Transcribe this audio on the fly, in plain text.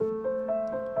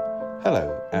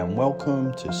Hello and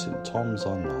welcome to St Thomas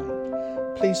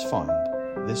Online. Please find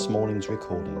this morning's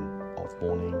recording of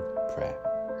morning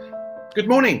prayer. Good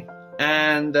morning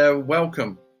and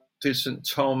welcome to St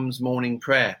Thomas morning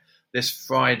prayer this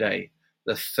Friday,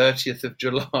 the 30th of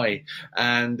July.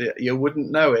 And you wouldn't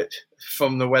know it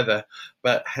from the weather,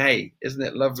 but hey, isn't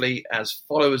it lovely? As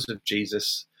followers of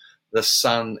Jesus, the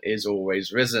sun is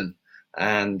always risen.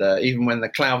 And even when the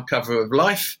cloud cover of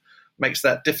life makes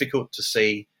that difficult to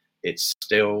see, it's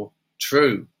still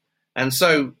true. And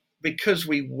so, because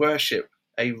we worship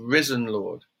a risen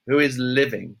Lord who is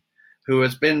living, who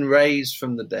has been raised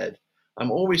from the dead,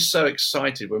 I'm always so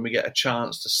excited when we get a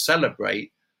chance to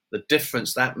celebrate the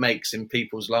difference that makes in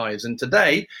people's lives. And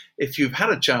today, if you've had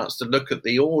a chance to look at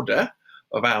the order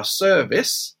of our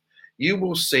service, you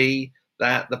will see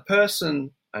that the person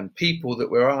and people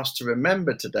that we're asked to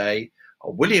remember today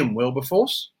are William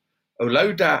Wilberforce,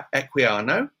 Oloda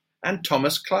Equiano, and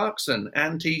Thomas Clarkson,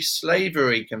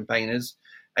 anti-slavery campaigners,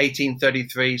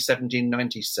 1833,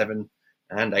 1797,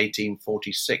 and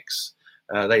 1846.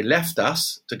 They left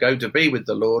us to go to be with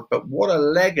the Lord, but what a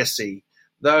legacy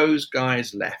those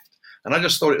guys left. And I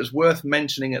just thought it was worth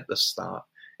mentioning at the start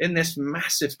in this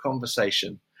massive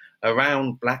conversation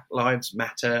around Black Lives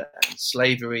Matter and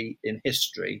slavery in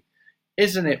history.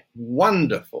 Isn't it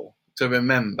wonderful to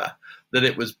remember that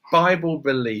it was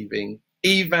Bible-believing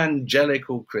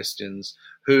evangelical Christians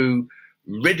who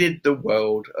ridded the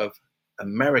world of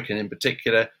American, in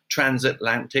particular,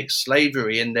 transatlantic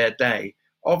slavery in their day.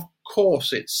 Of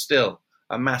course, it's still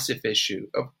a massive issue.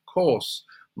 Of course,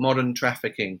 modern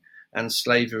trafficking and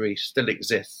slavery still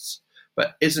exists.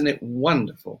 But isn't it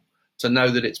wonderful to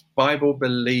know that it's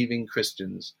Bible-believing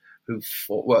Christians who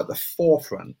were at the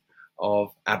forefront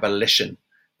of abolition?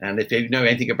 And if you know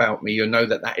anything about me, you'll know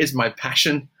that that is my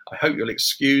passion. I hope you'll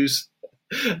excuse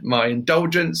my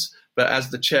indulgence, but as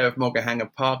the chair of Mogahanger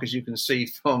Park, as you can see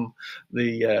from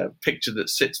the picture that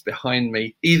sits behind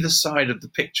me, either side of the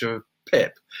picture of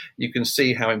Pip, you can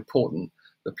see how important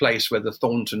the place where the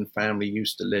Thornton family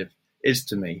used to live is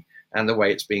to me, and the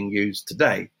way it's being used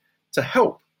today to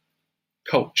help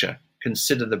culture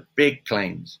consider the big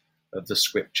claims of the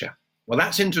scripture. Well,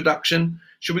 that's introduction.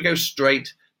 Should we go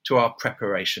straight to our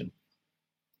preparation?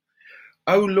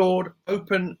 O Lord,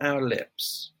 open our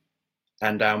lips,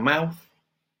 and our mouth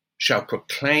shall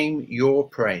proclaim your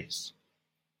praise.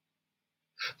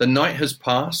 The night has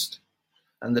passed,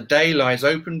 and the day lies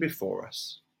open before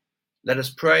us. Let us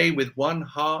pray with one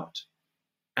heart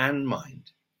and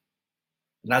mind.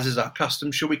 And as is our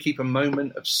custom, shall we keep a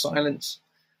moment of silence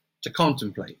to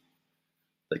contemplate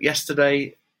that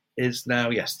yesterday is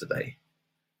now yesterday.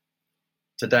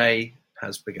 Today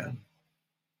has begun.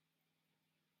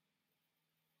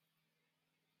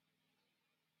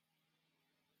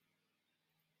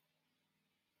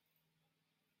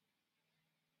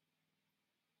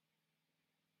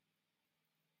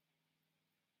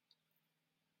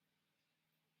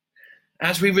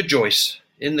 As we rejoice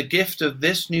in the gift of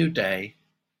this new day,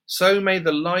 so may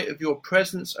the light of your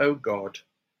presence, O God,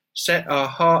 set our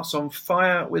hearts on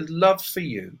fire with love for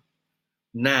you,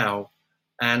 now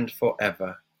and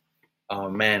forever.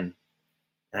 Amen.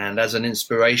 And as an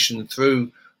inspiration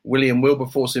through William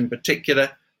Wilberforce in particular,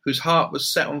 whose heart was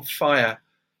set on fire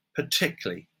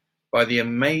particularly by the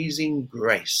amazing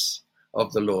grace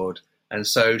of the Lord. And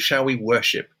so shall we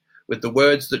worship with the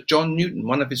words that John Newton,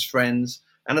 one of his friends,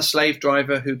 and a slave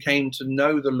driver who came to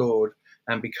know the Lord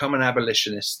and become an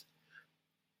abolitionist.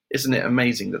 Isn't it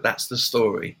amazing that that's the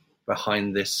story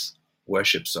behind this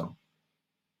worship song?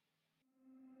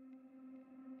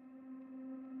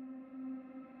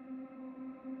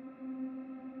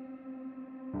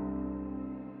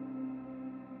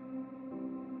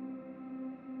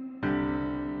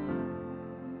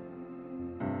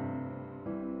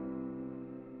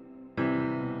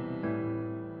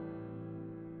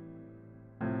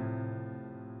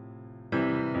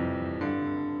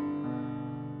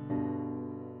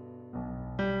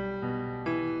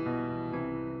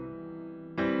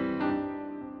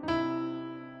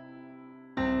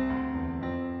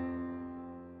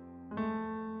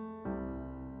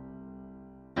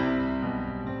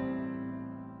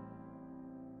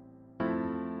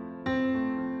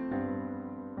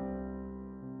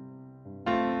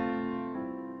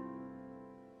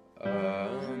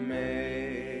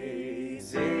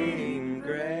 Amazing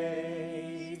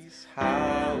grace,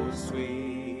 how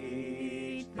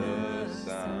sweet the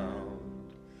sound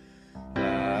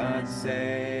that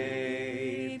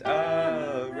saved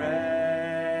a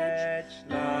wretch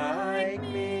like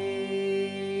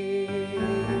me.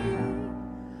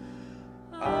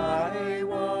 I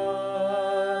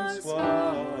once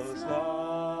was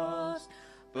lost,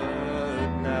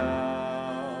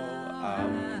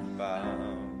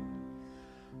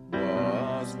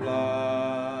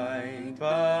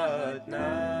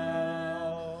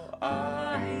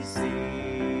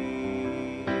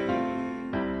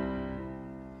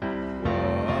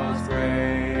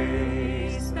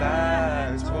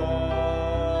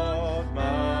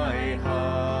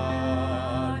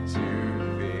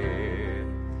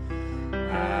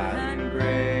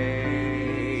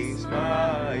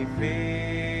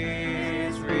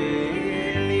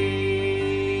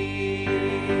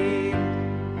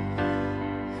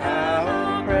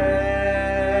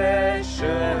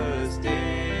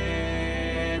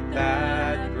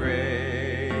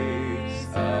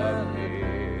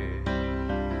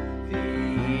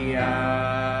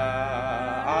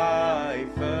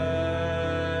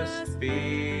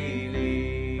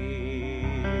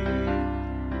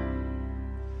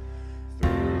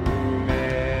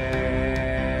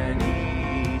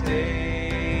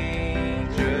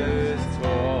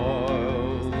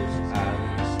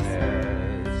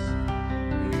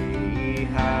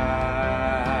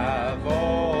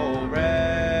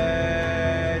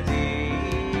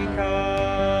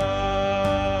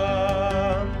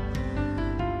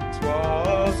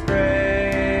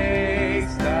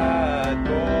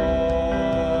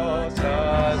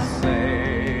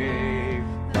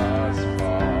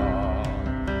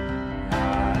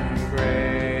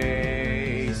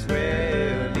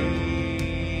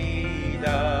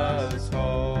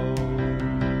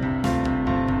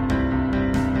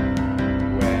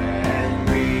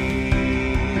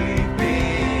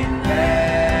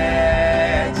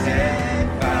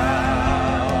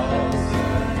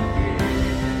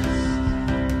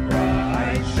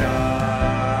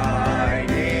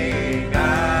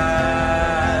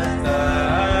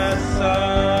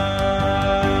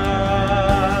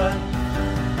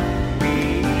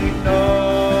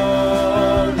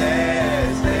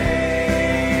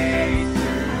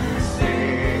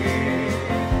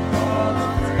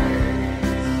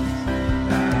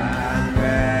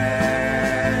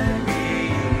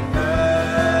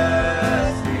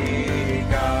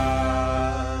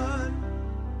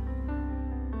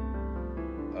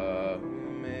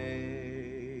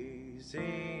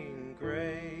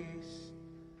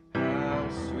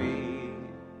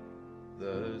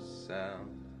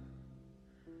 found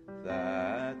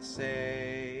that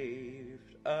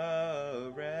saved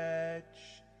a wretch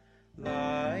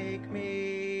like me.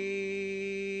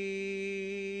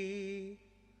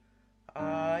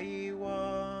 I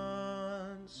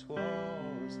once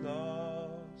was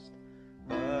lost,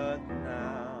 but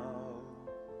now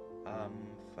I'm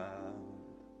found.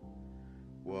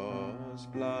 Was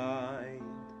blind,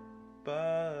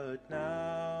 but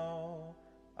now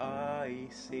I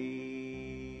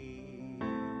see.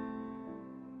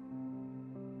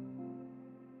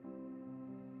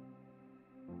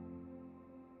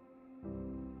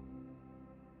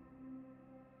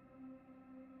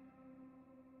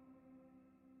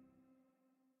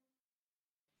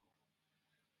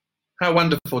 How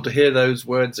wonderful to hear those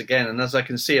words again. And as I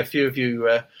can see, a few of you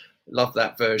love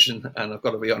that version. And I've got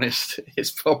to be honest,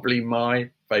 it's probably my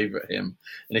favourite hymn.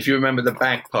 And if you remember the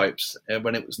bagpipes,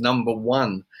 when it was number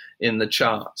one in the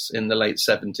charts in the late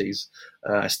 70s,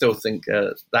 I still think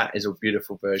that is a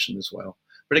beautiful version as well.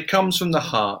 But it comes from the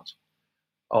heart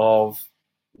of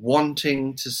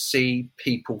wanting to see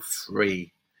people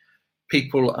free,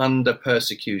 people under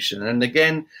persecution. And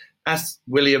again, as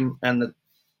William and the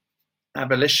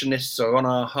abolitionists are on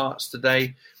our hearts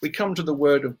today, we come to the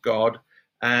Word of God,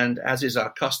 and as is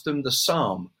our custom, the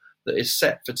psalm that is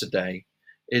set for today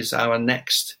is our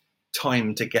next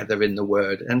time together in the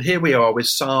Word. And here we are with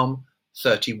Psalm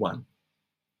 31.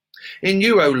 In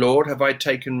you, O Lord, have I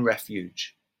taken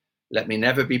refuge. Let me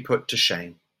never be put to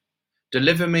shame.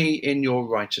 Deliver me in your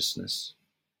righteousness.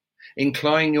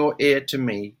 Incline your ear to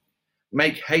me.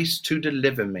 Make haste to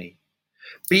deliver me.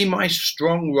 Be my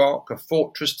strong rock, a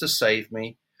fortress to save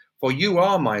me, for you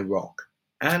are my rock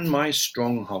and my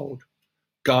stronghold.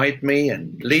 Guide me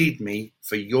and lead me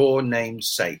for your name's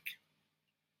sake.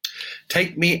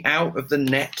 Take me out of the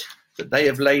net that they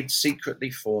have laid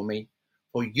secretly for me,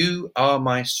 for you are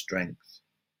my strength.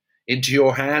 Into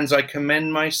your hands I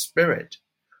commend my spirit,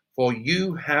 for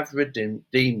you have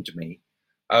redeemed me,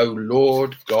 O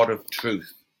Lord God of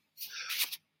truth.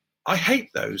 I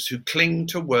hate those who cling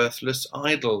to worthless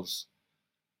idols.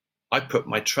 I put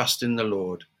my trust in the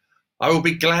Lord. I will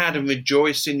be glad and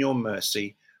rejoice in your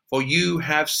mercy, for you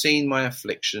have seen my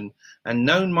affliction and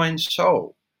known my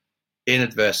soul in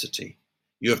adversity.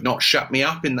 You have not shut me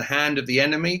up in the hand of the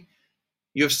enemy.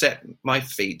 You have set my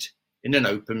feet in an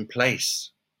open place.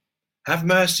 Have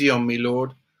mercy on me,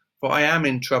 Lord, for I am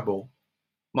in trouble.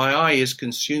 My eye is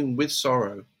consumed with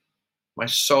sorrow, my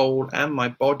soul and my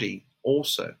body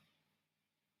also.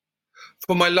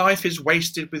 For my life is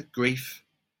wasted with grief,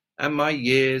 and my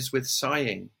years with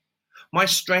sighing. My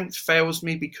strength fails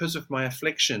me because of my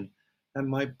affliction, and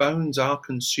my bones are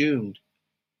consumed.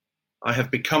 I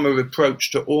have become a reproach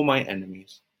to all my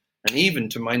enemies, and even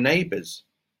to my neighbours.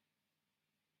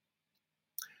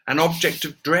 An object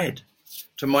of dread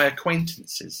to my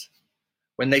acquaintances.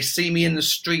 When they see me in the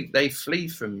street, they flee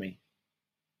from me.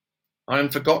 I am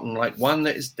forgotten like one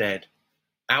that is dead,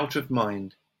 out of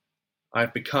mind. I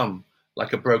have become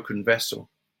like a broken vessel.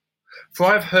 For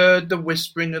I have heard the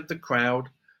whispering of the crowd.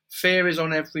 Fear is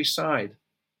on every side.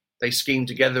 They scheme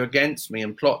together against me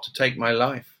and plot to take my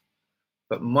life.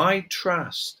 But my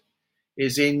trust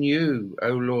is in you, O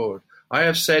Lord. I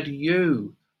have said,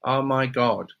 you are my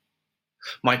God.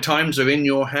 My times are in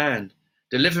your hand.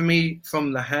 Deliver me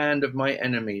from the hand of my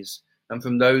enemies and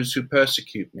from those who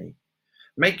persecute me.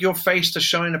 Make your face to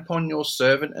shine upon your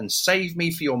servant and save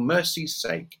me for your mercy's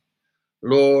sake.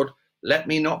 Lord, let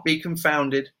me not be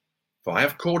confounded, for I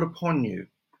have called upon you.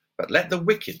 But let the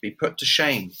wicked be put to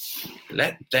shame.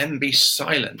 Let them be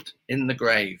silent in the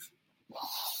grave.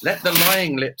 Let the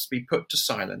lying lips be put to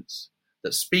silence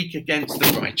that speak against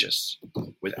the righteous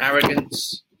with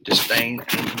arrogance, disdain,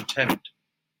 and contempt.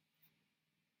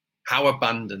 How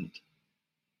abundant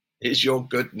is your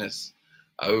goodness,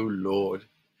 O Lord,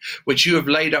 which you have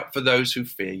laid up for those who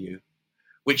fear you,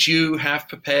 which you have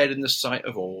prepared in the sight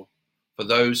of all, for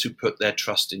those who put their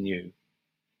trust in you.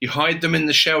 You hide them in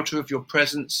the shelter of your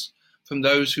presence from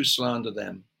those who slander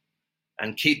them,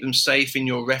 and keep them safe in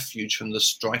your refuge from the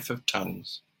strife of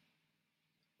tongues.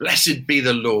 Blessed be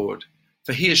the Lord,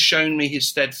 for he has shown me his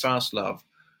steadfast love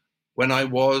when I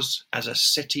was as a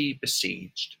city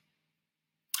besieged.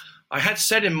 I had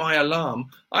said in my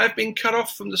alarm, I have been cut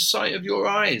off from the sight of your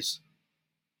eyes.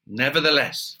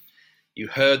 Nevertheless, you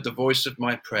heard the voice of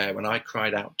my prayer when I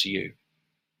cried out to you.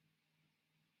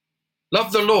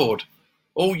 Love the Lord,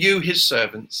 all you his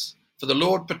servants, for the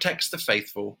Lord protects the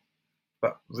faithful,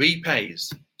 but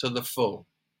repays to the full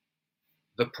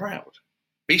the proud.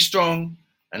 Be strong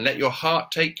and let your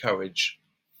heart take courage,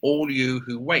 all you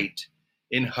who wait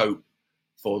in hope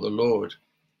for the Lord.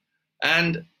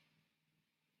 And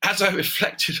as I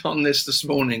reflected on this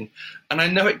morning, and I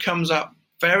know it comes up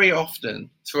very often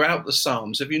throughout the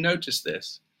Psalms, have you noticed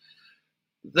this?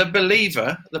 The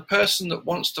believer, the person that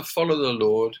wants to follow the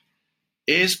Lord,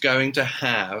 is going to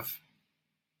have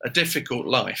a difficult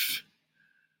life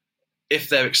if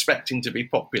they're expecting to be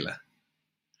popular.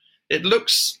 It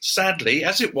looks, sadly,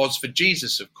 as it was for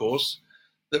Jesus, of course,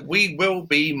 that we will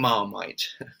be Marmite,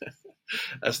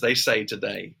 as they say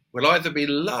today. We'll either be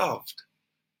loved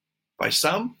by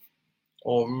some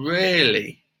or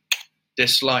really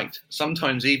disliked,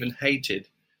 sometimes even hated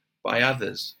by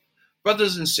others.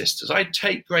 Brothers and sisters, I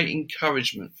take great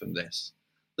encouragement from this,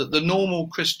 that the normal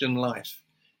Christian life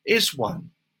is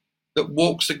one that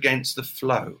walks against the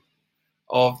flow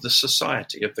of the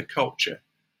society, of the culture.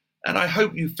 And I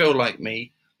hope you feel like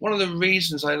me. One of the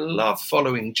reasons I love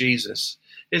following Jesus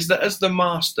is that as the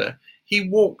master, he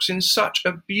walks in such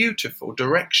a beautiful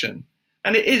direction.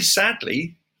 And it is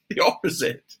sadly the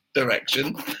opposite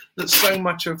direction that so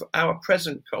much of our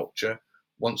present culture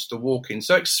wants to walk in.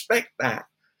 So expect that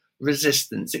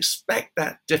resistance, expect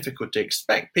that difficulty,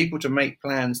 expect people to make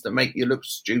plans that make you look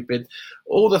stupid,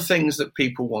 all the things that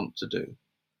people want to do.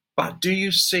 But do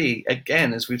you see,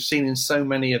 again, as we've seen in so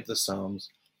many of the Psalms,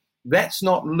 let's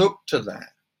not look to that.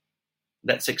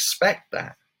 Let's expect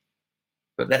that.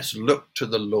 But let's look to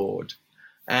the Lord.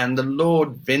 And the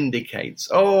Lord vindicates.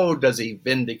 Oh, does he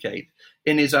vindicate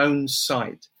in his own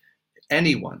sight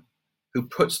anyone who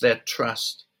puts their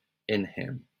trust in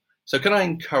him? So can I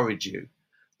encourage you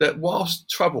that whilst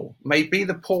trouble may be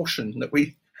the portion that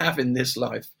we have in this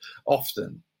life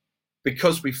often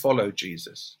because we follow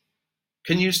Jesus,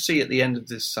 can you see at the end of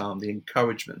this psalm the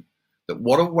encouragement that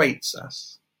what awaits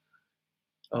us,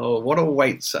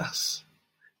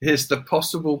 is the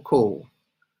possible call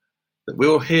that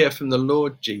we'll hear from the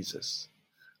Lord Jesus,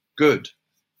 good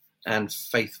and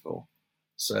faithful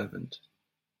servant.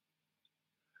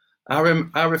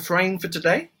 Our refrain for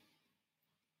today,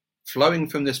 flowing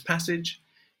from this passage,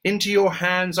 into your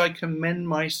hands I commend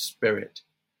my spirit.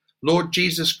 Lord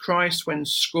Jesus Christ, when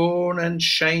scorn and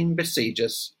shame besiege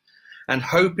us, and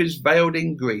hope is veiled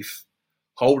in grief,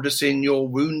 hold us in your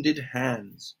wounded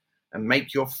hands, and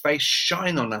make your face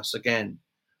shine on us again.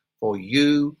 For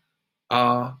you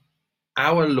are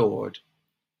our Lord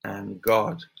and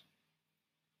God.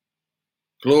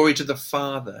 Glory to the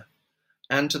Father,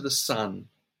 and to the Son,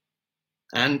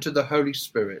 and to the Holy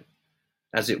Spirit,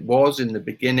 as it was in the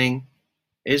beginning,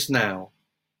 is now,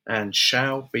 and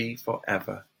shall be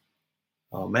forever.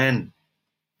 Amen.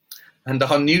 And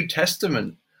our New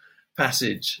Testament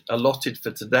passage allotted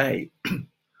for today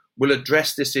will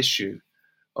address this issue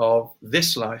of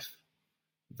this life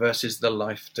versus the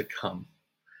life to come,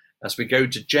 as we go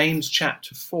to James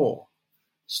chapter 4,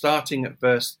 starting at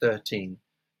verse 13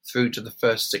 through to the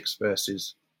first 6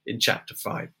 verses in chapter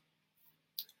 5.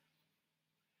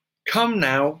 Come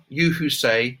now, you who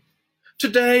say,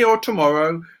 today or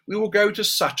tomorrow we will go to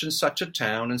such and such a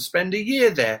town and spend a year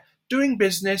there doing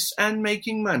business and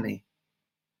making money.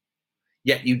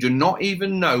 Yet you do not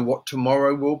even know what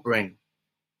tomorrow will bring.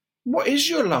 What is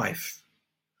your life?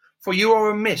 For you are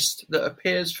a mist that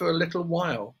appears for a little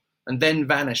while and then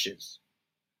vanishes.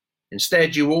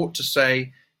 Instead, you ought to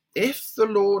say, if the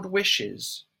Lord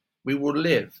wishes, we will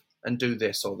live and do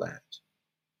this or that.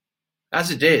 As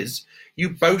it is, you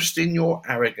boast in your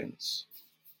arrogance.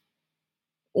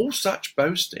 All such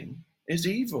boasting is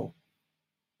evil.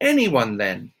 Anyone,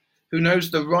 then, who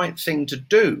knows the right thing to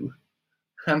do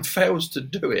and fails to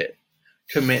do it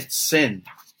commits sin.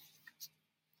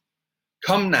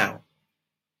 Come now,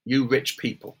 you rich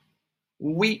people,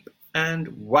 weep and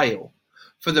wail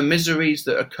for the miseries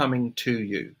that are coming to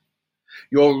you.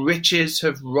 Your riches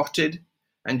have rotted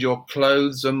and your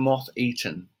clothes are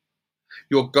moth-eaten.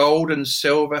 Your gold and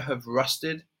silver have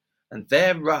rusted, and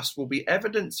their rust will be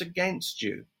evidence against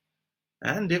you,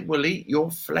 and it will eat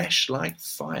your flesh like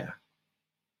fire.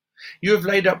 You have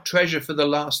laid up treasure for the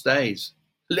last days.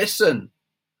 Listen,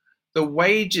 the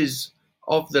wages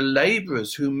of the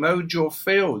laborers who mowed your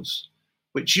fields,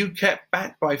 which you kept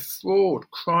back by fraud,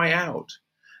 cry out,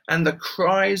 and the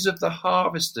cries of the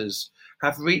harvesters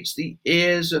have reached the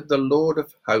ears of the Lord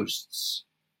of hosts.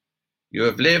 You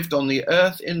have lived on the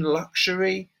earth in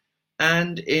luxury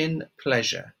and in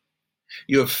pleasure.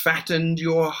 You have fattened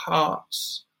your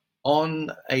hearts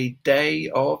on a day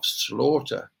of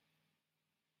slaughter.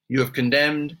 You have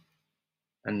condemned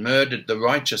and murdered the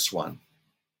righteous one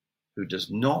who does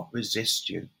not resist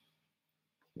you.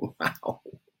 Wow.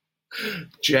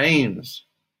 James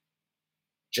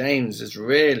has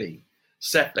really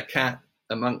set the cat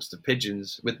amongst the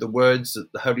pigeons with the words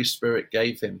that the Holy Spirit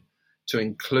gave him to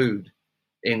include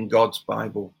in God's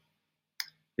Bible.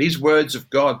 These words of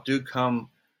God do come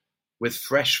with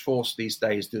fresh force these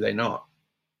days, do they not?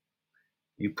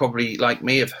 You probably, like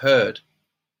me, have heard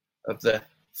of the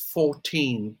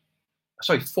 40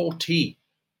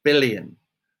 billion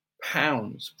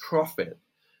pounds profit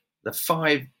the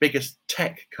 5 biggest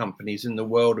tech companies in the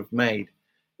world have made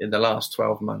in the last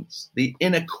 12 months. The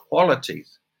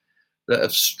inequalities that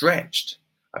have stretched.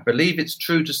 I believe it's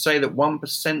true to say that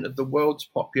 1% of the world's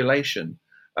population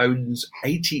owns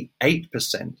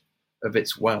 88% of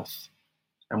its wealth.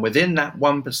 And within that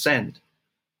 1%,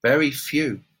 very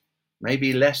few,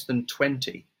 maybe less than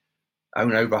 20,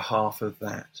 own over half of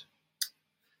that.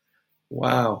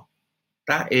 Wow,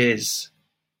 that is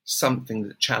something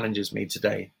that challenges me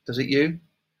today. Does it you?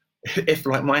 If,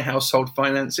 like my household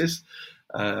finances,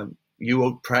 you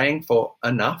are praying for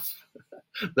enough,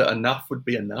 that enough would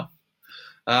be enough,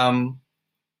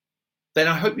 then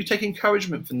I hope you take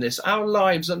encouragement from this. Our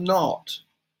lives are not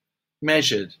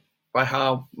measured by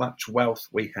how much wealth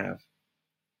we have,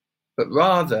 but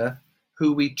rather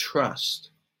who we trust,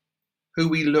 who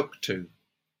we look to,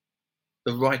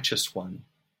 the righteous one,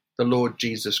 the Lord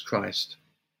Jesus Christ.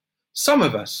 Some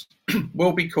of us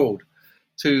will be called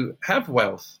to have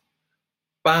wealth,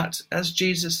 but as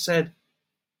Jesus said,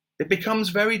 it becomes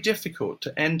very difficult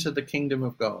to enter the kingdom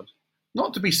of God.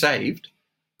 Not to be saved,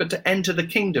 but to enter the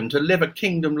kingdom, to live a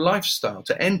kingdom lifestyle,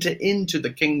 to enter into the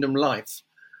kingdom life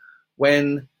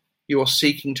when you're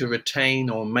seeking to retain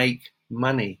or make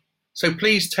money. So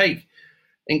please take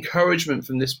encouragement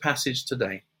from this passage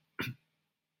today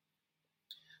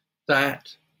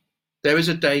that there is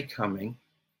a day coming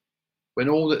when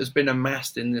all that has been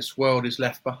amassed in this world is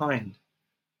left behind.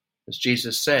 As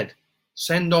Jesus said,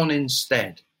 send on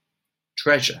instead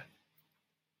treasure.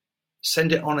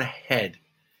 Send it on ahead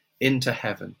into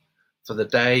heaven for the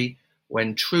day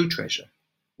when true treasure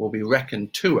will be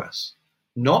reckoned to us,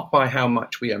 not by how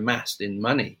much we amassed in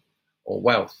money or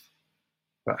wealth,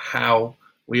 but how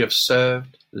we have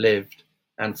served, lived,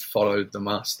 and followed the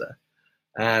Master.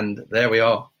 And there we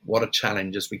are. What a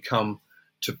challenge as we come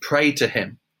to pray to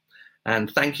him.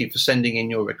 And thank you for sending in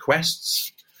your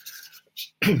requests,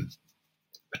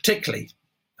 particularly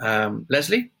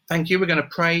Leslie. Thank you. We're going to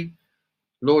pray,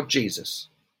 Lord Jesus,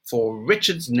 for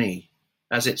Richard's knee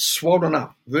as it's swollen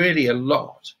up really a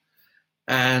lot,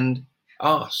 and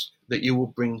ask that you will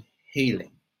bring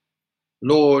healing.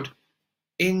 Lord,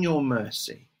 in your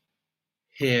mercy,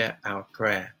 hear our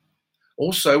prayer.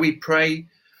 Also, we pray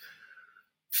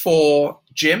for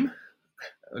Jim.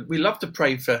 We love to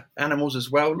pray for animals as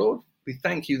well, Lord. We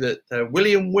thank you that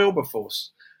William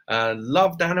Wilberforce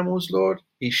loved animals, Lord.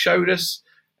 He showed us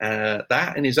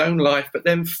that in his own life, but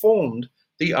then formed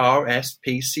the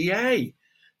RSPCA.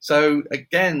 So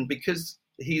again, because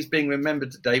he's being remembered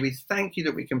today, we thank you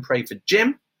that we can pray for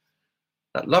Jim,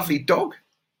 that lovely dog.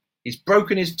 He's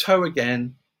broken his toe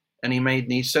again and he made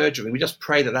knee surgery. We just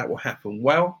pray that that will happen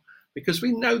well, because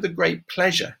we know the great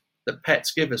pleasure that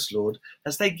pets give us, Lord,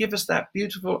 as they give us that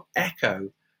beautiful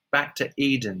echo back to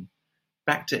Eden,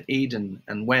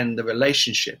 and when the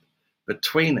relationship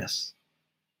between us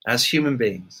as human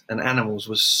beings and animals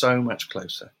was so much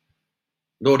closer.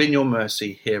 Lord, in your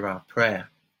mercy, hear our prayer.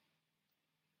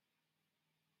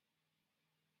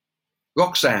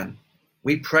 Roxanne,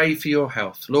 we pray for your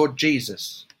health. Lord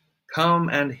Jesus, come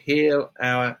and heal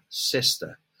our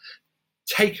sister.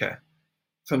 Take her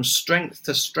from strength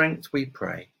to strength, we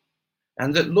pray.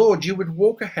 And that, Lord, you would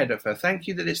walk ahead of her. Thank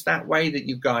you that it's that way that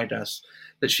you guide us,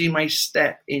 that she may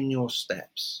step in your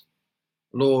steps.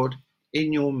 Lord,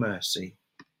 in your mercy,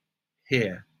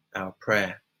 hear our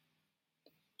prayer.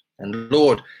 And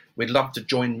Lord, we'd love to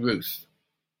join Ruth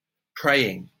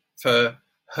praying for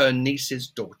her niece's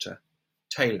daughter,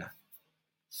 Taylor,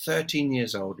 13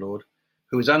 years old, Lord,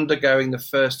 who is undergoing the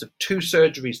first of 2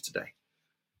 surgeries today.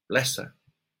 Bless her,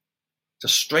 to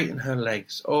straighten her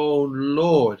legs. Oh,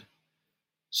 Lord,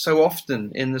 so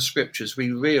often in the scriptures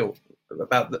we read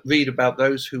about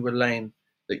those who were lame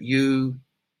that you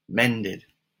mended.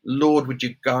 Lord, would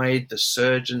you guide the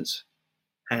surgeon's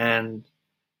hand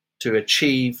to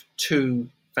achieve 2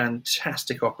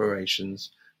 fantastic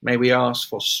operations? May we ask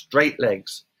for straight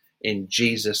legs in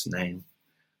Jesus' name.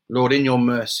 Lord, in your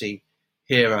mercy,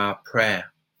 hear our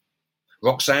prayer.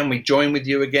 Roxanne, we join with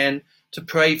you again to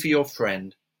pray for your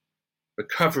friend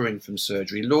recovering from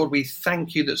surgery. Lord, we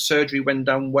thank you that surgery, when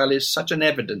done well, is such an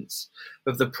evidence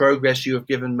of the progress you have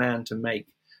given man to make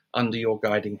under your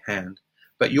guiding hand.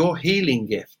 But your healing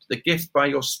gift, the gift by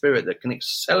your Spirit that can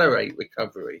accelerate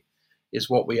recovery, is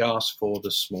what we ask for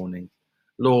this morning.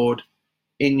 Lord,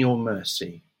 in your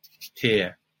mercy,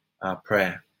 hear our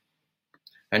prayer.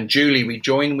 And Julie, we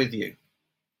join with you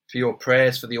for your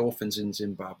prayers for the orphans in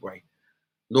Zimbabwe.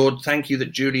 Lord, thank you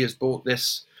that Julie has brought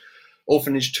this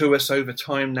orphanage to us over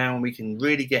time now, and we can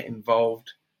really get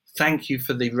involved. Thank you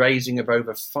for the raising of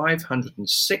over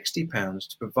 £560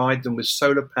 to provide them with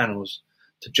solar panels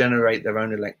to generate their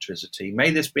own electricity.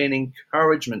 May this be an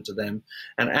encouragement to them.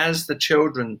 And as the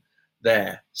children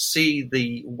there see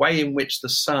the way in which the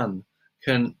sun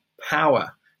can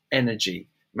power energy,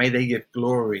 may they give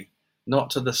glory not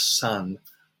to the sun,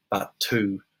 but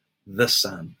to the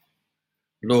Son.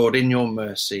 Lord, in your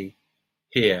mercy,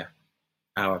 hear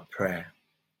our prayer.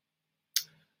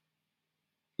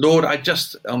 Lord, I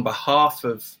just, on behalf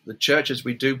of the church, as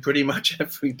we do pretty much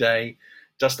every day,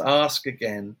 just ask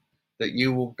again that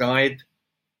you will guide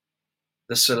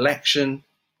the selection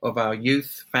of our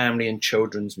youth, family, and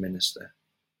children's minister.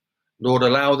 Lord,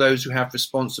 allow those who have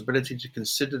responsibility to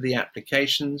consider the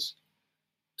applications,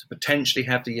 to potentially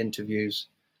have the interviews,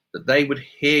 that they would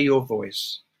hear your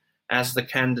voice as the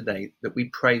candidate that we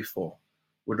pray for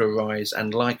would arise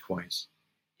and likewise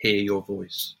hear your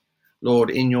voice. Lord,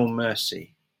 in your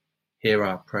mercy, hear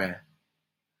our prayer.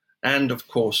 And of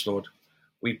course, Lord,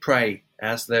 we pray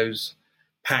as those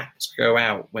pacts go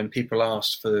out when people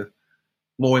ask for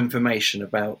more information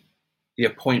about the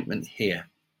appointment here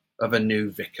of a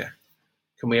new vicar.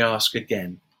 Can we ask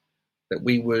again that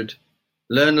we would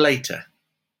learn later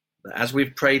that as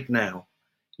we've prayed now,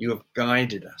 you have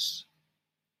guided us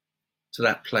to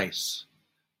that place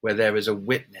where there is a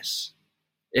witness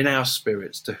in our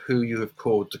spirits to who you have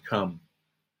called to come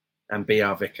and be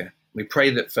our vicar. We pray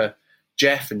that for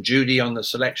Jeff and Judy on the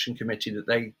selection committee, that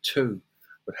they too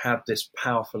would have this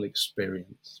powerful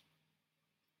experience.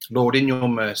 Lord, in your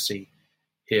mercy,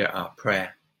 hear our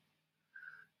prayer.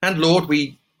 And Lord,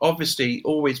 we obviously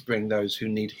always bring those who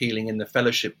need healing in the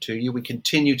fellowship to you. We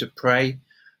continue to pray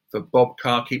for Bob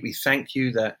Carkeep. We thank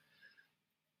you that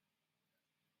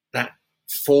that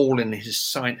fall in his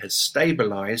sight has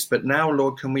stabilized. But now,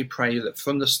 Lord, can we pray that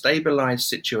from the stabilized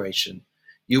situation,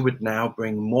 you would now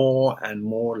bring more and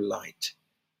more light.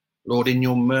 Lord, in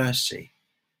your mercy,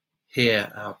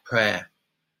 hear our prayer.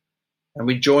 And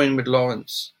we join with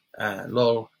Lawrence,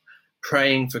 Lol,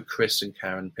 praying for Chris and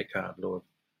Karen Pickard, Lord.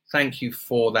 Thank you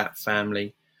for that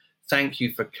family. Thank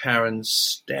you for Karen's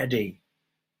steady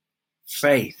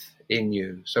faith in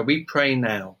you. So we pray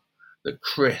now that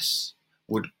Chris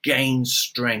would gain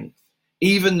strength,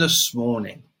 even this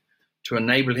morning, to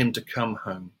enable him to come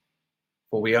home.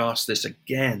 For we ask this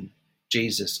again,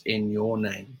 Jesus, in your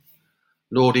name.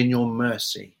 Lord, in your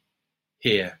mercy,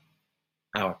 hear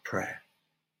our prayer.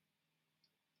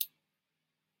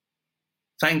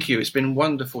 Thank you. It's been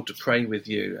wonderful to pray with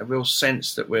you. A real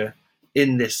sense that we're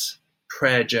in this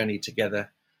prayer journey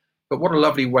together. But what a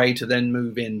lovely way to then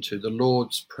move into the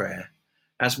Lord's Prayer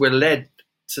as we're led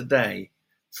today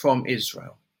from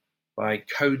Israel by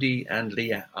Cody and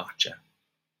Leah Archer.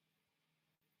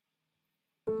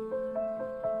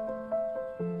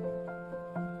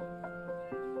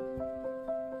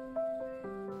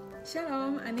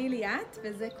 שלום, אני ליאת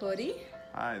וזה קודי.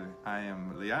 Hi, I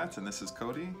am Liat and this is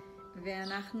Cody.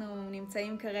 ואנחנו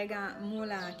נמצאים כרגע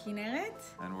מול הכנרת.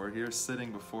 And we're here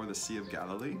sitting before the Sea of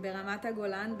Galilee. ברמת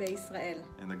הגולן בישראל.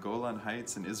 In the Golan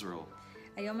Heights in Israel.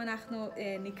 היום אנחנו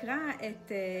נקרא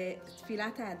את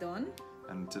תפילת האדון.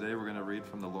 And today we're going to read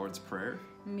from the Lord's Prayer.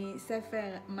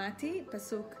 מספר מתי,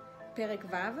 פסוק פרק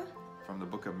ו'. From the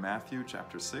book of Matthew,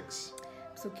 chapter 6.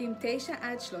 פסוקים 9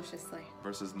 עד 13.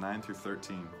 Verses 9 through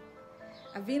 13.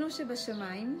 אבינו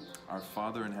שבשמיים. Our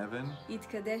Father in heaven.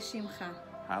 יתקדש שמך.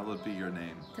 Hallowed be your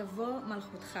name. תבוא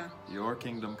מלכותך. Your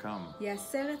kingdom come.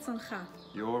 יעשה רצונך.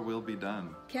 Your will be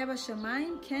done.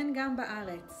 כבשמיים כן גם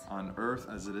בארץ. On earth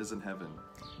as it is in heaven.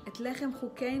 את לחם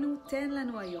חוקנו תן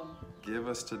לנו היום. Give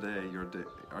us today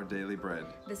our daily bread.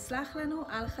 וסלח לנו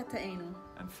על חטאינו.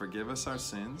 And forgive us our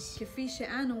sins. כפי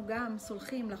שאנו גם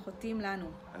סולחים לחוטאים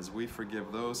לנו. As we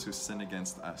forgive those who sin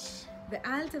against us.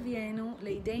 ואל תביאנו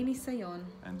לידי ניסיון.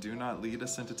 And do not lead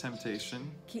us into temptation.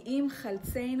 כי אם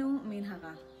חלצנו מן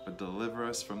הרע. But deliver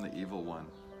us from the evil one.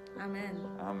 Amen.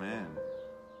 Amen.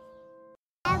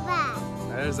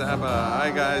 There's Abba.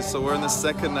 Hi guys, so we're in the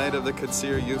second night of the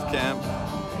Katsir Youth Camp.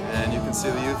 And you can see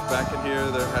the youth back in here.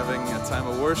 They're having a time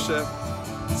of worship.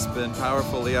 It's been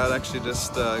powerful. Liad actually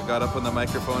just got up on the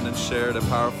microphone and shared a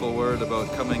powerful word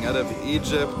about coming out of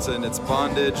Egypt and its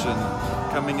bondage and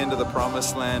coming into the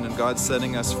promised land and God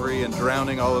setting us free and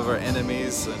drowning all of our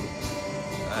enemies.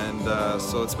 And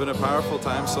so it's been a powerful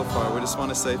time so far. We just want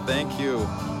to say thank you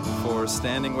for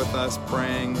standing with us,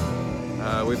 praying.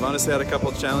 We've honestly had a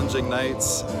couple challenging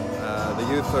nights. The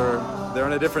youth they're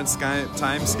on a different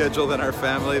time schedule than our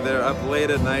family. They're up late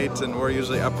at night and we're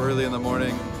usually up early in the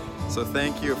morning. So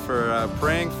thank you for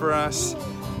praying for us.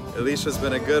 Elisha's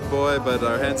been a good boy, but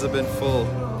our hands have been full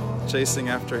chasing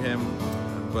after him.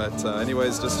 But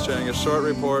anyways, just sharing a short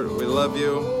report. We love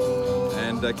you,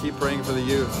 and keep praying for the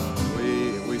youth.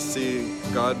 We see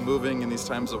God moving in these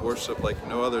times of worship like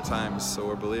no other times, so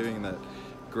we're believing that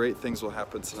great things will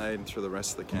happen tonight and through the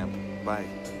rest of the camp. Bye.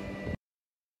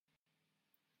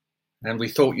 And we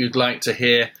thought you'd like to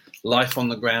hear life on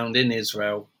the ground in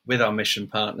Israel with our mission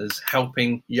partners,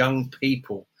 helping young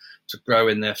people to grow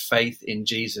in their faith in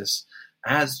Jesus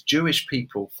as Jewish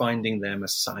people finding their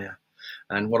Messiah.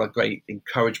 And what a great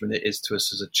encouragement it is to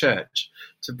us as a church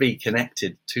to be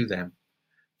connected to them.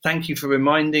 Thank you for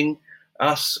reminding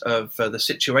us of the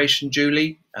situation,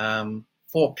 Julie,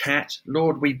 for Kat.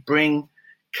 Lord, we bring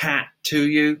Kat to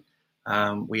you.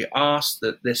 We ask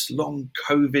that this long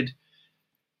COVID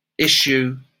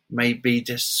issue may be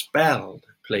dispelled,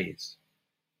 please,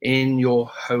 in your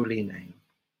holy name.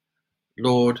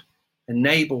 Lord,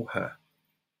 enable her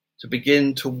to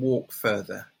begin to walk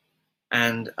further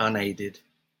and unaided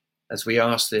as we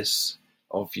ask this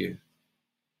of you.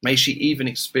 May she even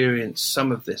experience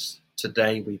some of this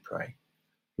today, we pray.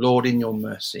 Lord, in your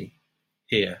mercy,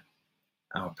 hear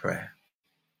our prayer.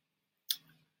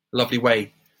 Lovely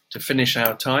way to finish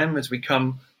our time as we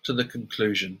come to the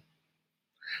conclusion.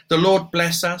 The Lord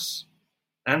bless us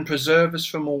and preserve us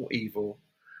from all evil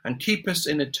and keep us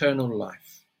in eternal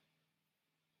life.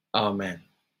 Amen.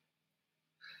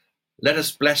 Let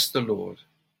us bless the Lord.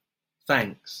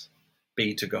 Thanks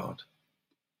be to God.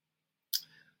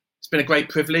 It's been a great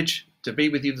privilege to be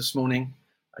with you this morning.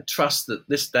 I trust that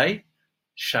this day,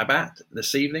 Shabbat,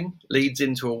 this evening, leads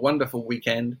into a wonderful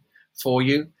weekend for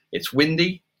you. It's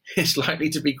windy, it's likely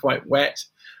to be quite wet,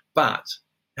 but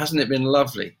hasn't it been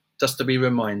lovely just to be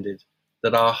reminded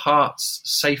that our heart's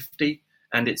safety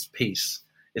and its peace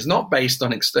is not based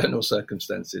on external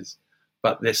circumstances,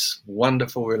 but this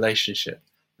wonderful relationship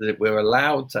that we're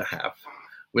allowed to have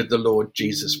with the Lord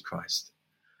Jesus Christ.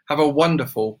 Have a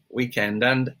wonderful weekend.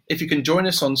 And if you can join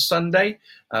us on Sunday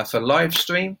for live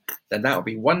stream, then that would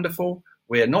be wonderful.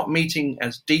 We're not meeting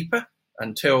as deeper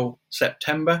until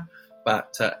September,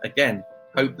 but again,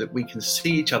 hope that we can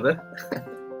see each other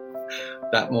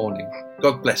that morning.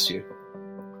 God bless you.